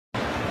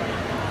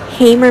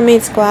Hey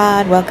Mermaid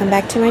Squad, welcome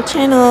back to my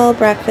channel,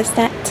 Breakfast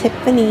at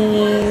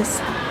Tiffany's.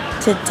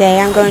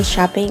 Today I'm going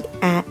shopping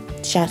at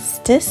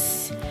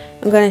Justice.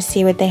 I'm going to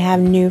see what they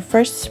have new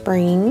for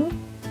spring.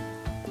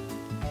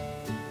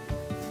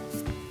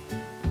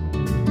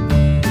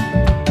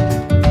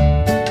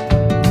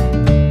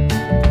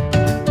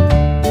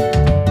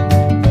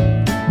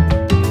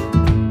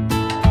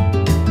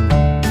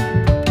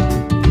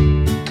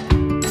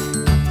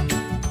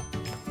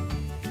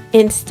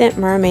 Instant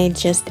Mermaid,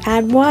 just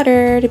add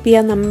water to be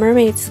on the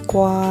Mermaid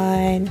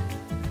Squad.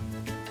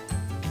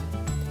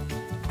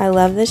 I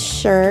love this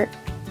shirt.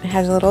 It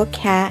has a little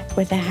cat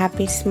with a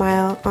happy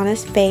smile on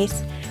his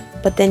face,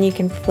 but then you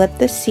can flip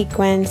the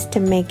sequins to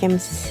make him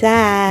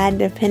sad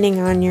depending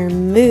on your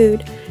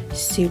mood.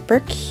 Super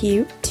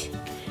cute.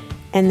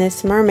 And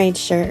this mermaid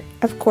shirt,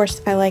 of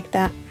course I like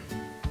that.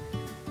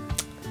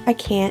 I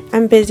can't,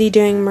 I'm busy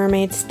doing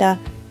mermaid stuff.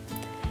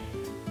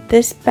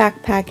 This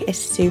backpack is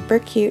super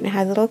cute and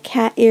has little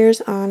cat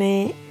ears on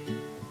it.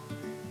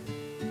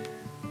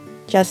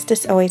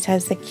 Justice always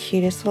has the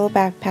cutest little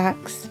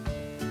backpacks.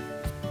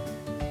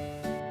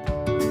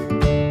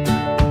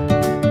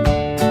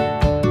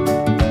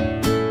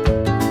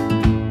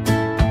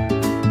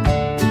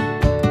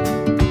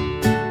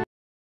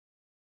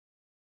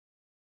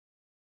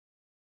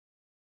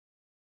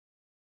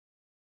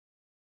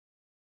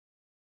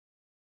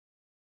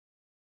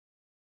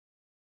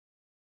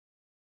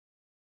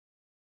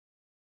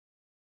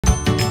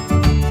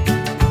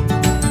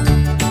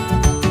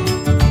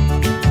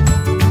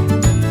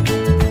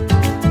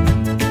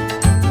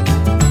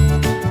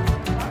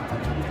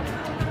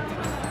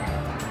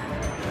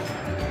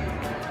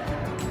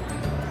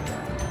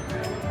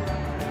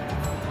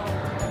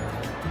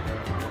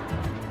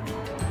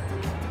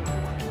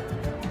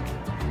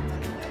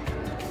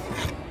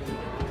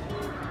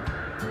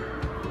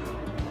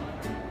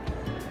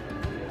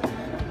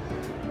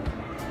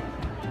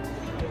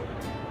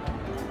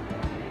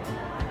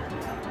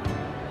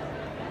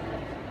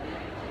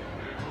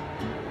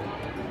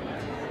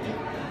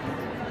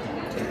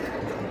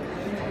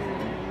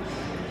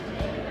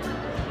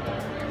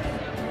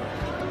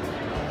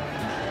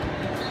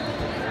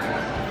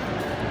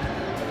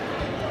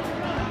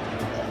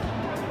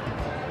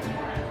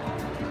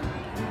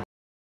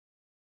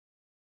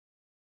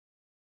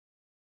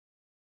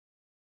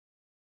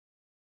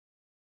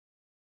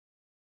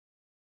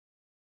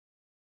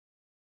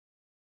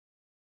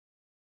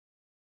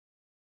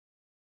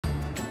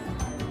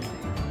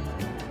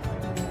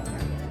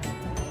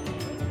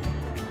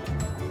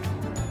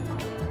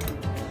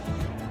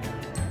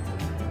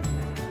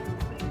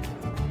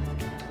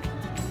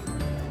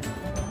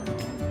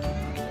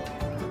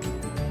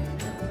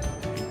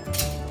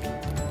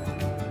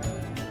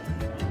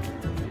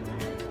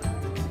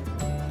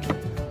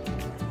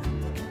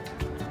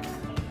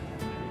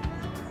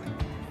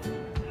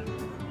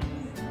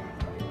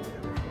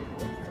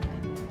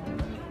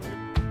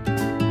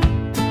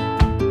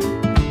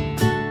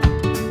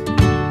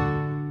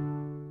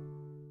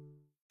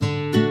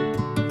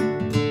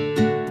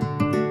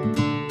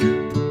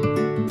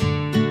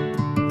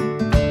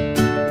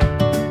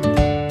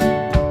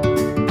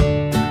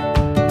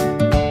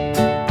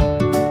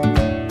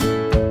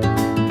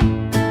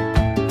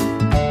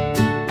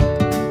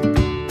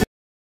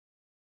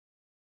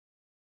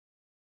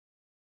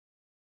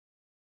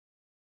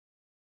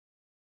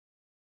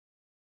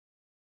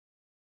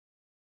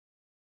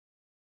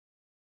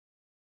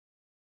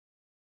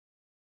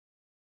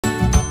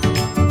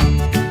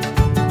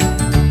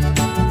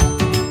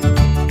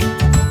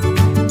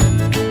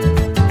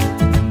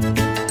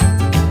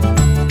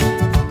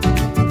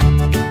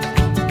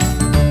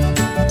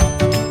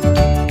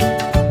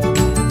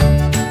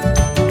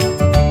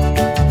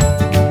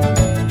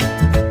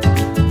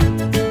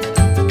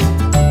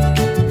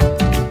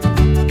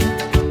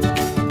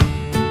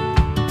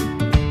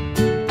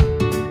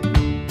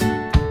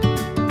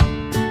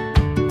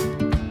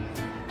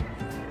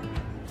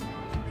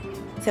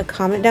 So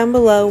comment down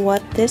below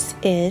what this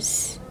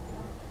is.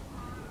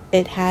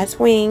 It has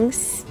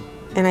wings,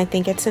 and I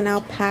think it's an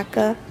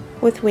alpaca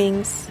with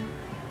wings.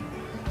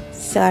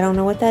 So I don't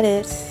know what that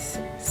is.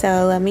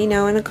 So let me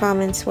know in the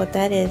comments what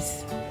that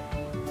is.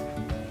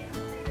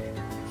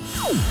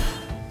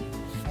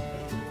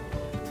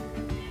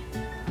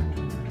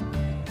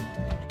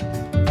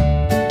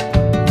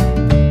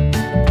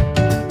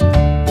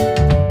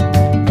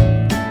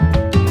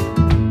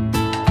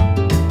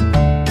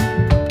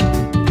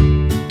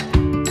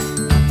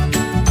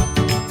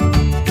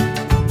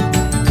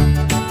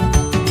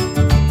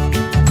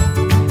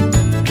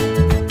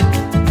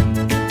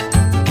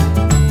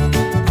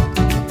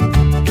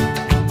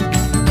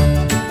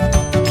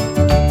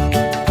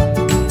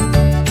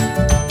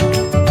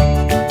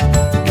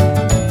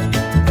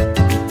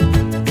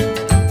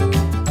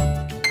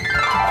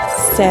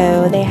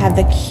 So they have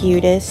the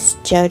cutest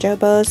Jojo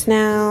bows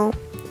now.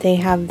 They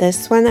have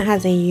this one that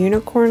has a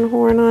unicorn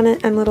horn on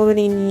it and little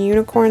bitty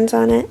unicorns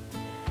on it.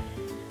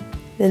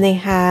 Then they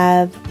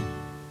have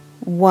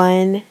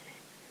one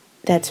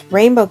that's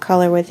rainbow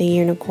color with a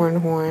unicorn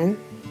horn.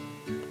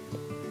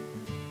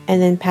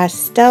 and then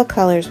pastel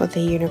colors with a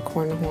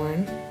unicorn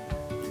horn.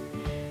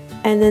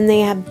 And then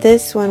they have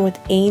this one with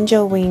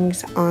angel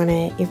wings on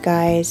it. You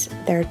guys,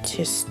 they're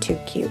just too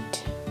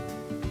cute.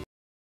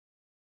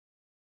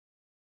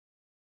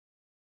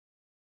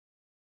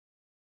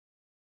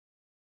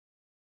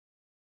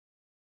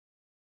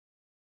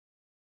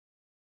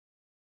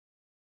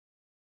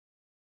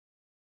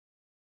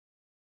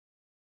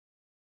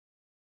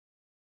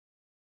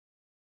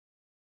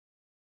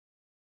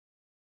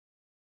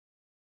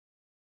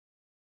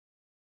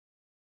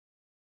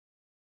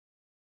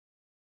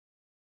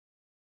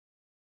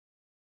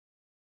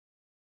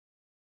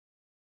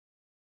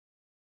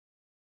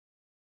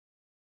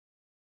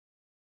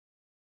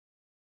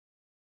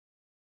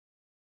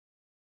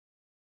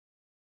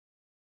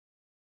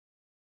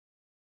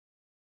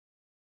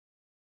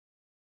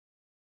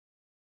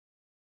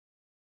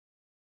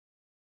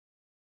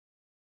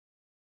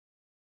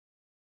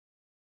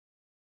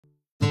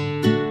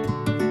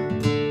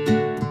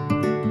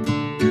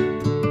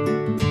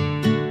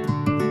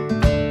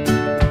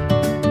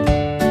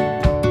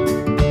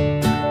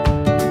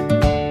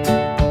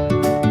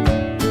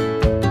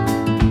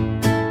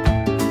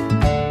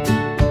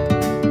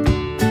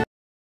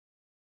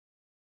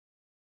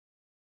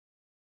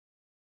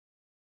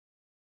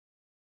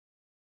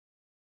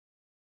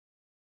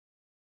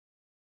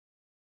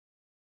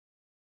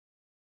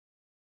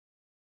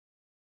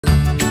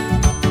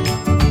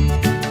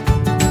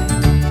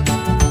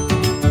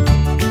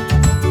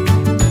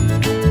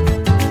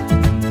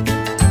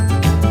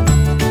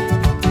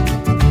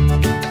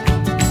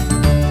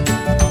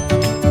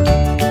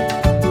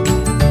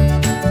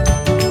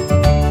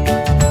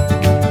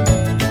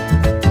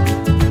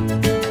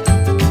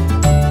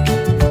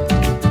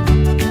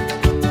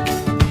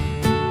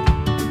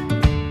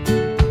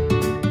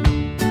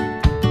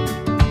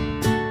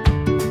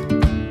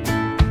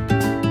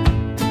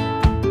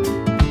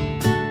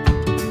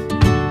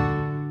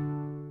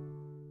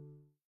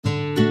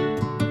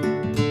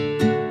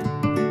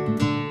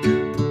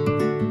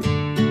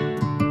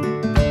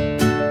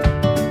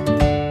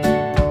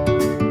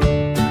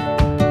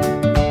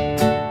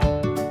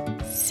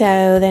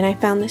 So then I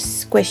found the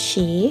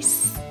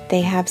squishies.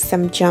 They have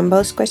some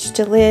jumbo squish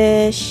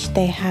delish.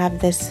 They have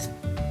this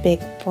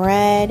big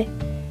bread,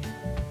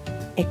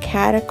 a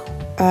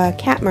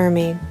cat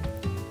mermaid,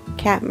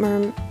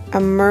 a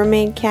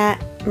mermaid cat,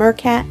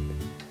 mercat,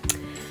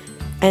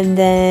 and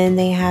then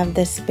they have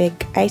this big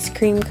ice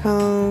cream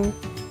cone.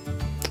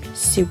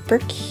 Super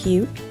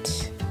cute.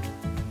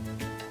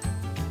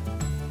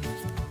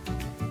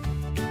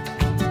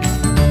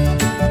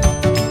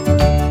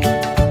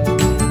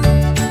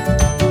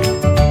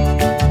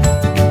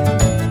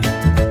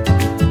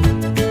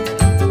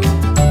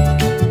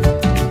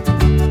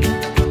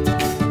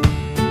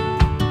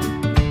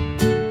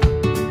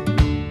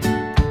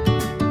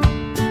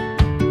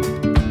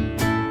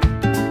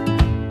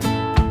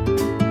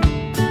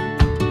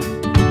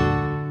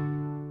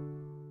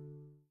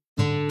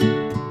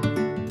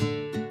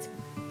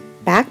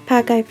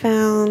 Backpack I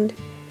found.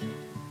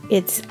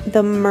 It's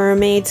the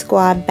Mermaid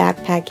Squad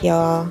backpack,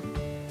 y'all.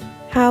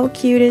 How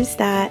cute is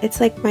that? It's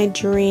like my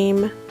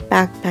dream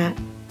backpack.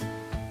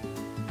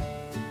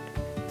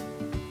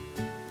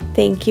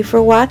 Thank you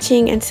for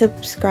watching and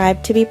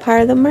subscribe to be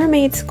part of the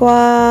Mermaid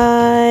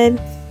Squad.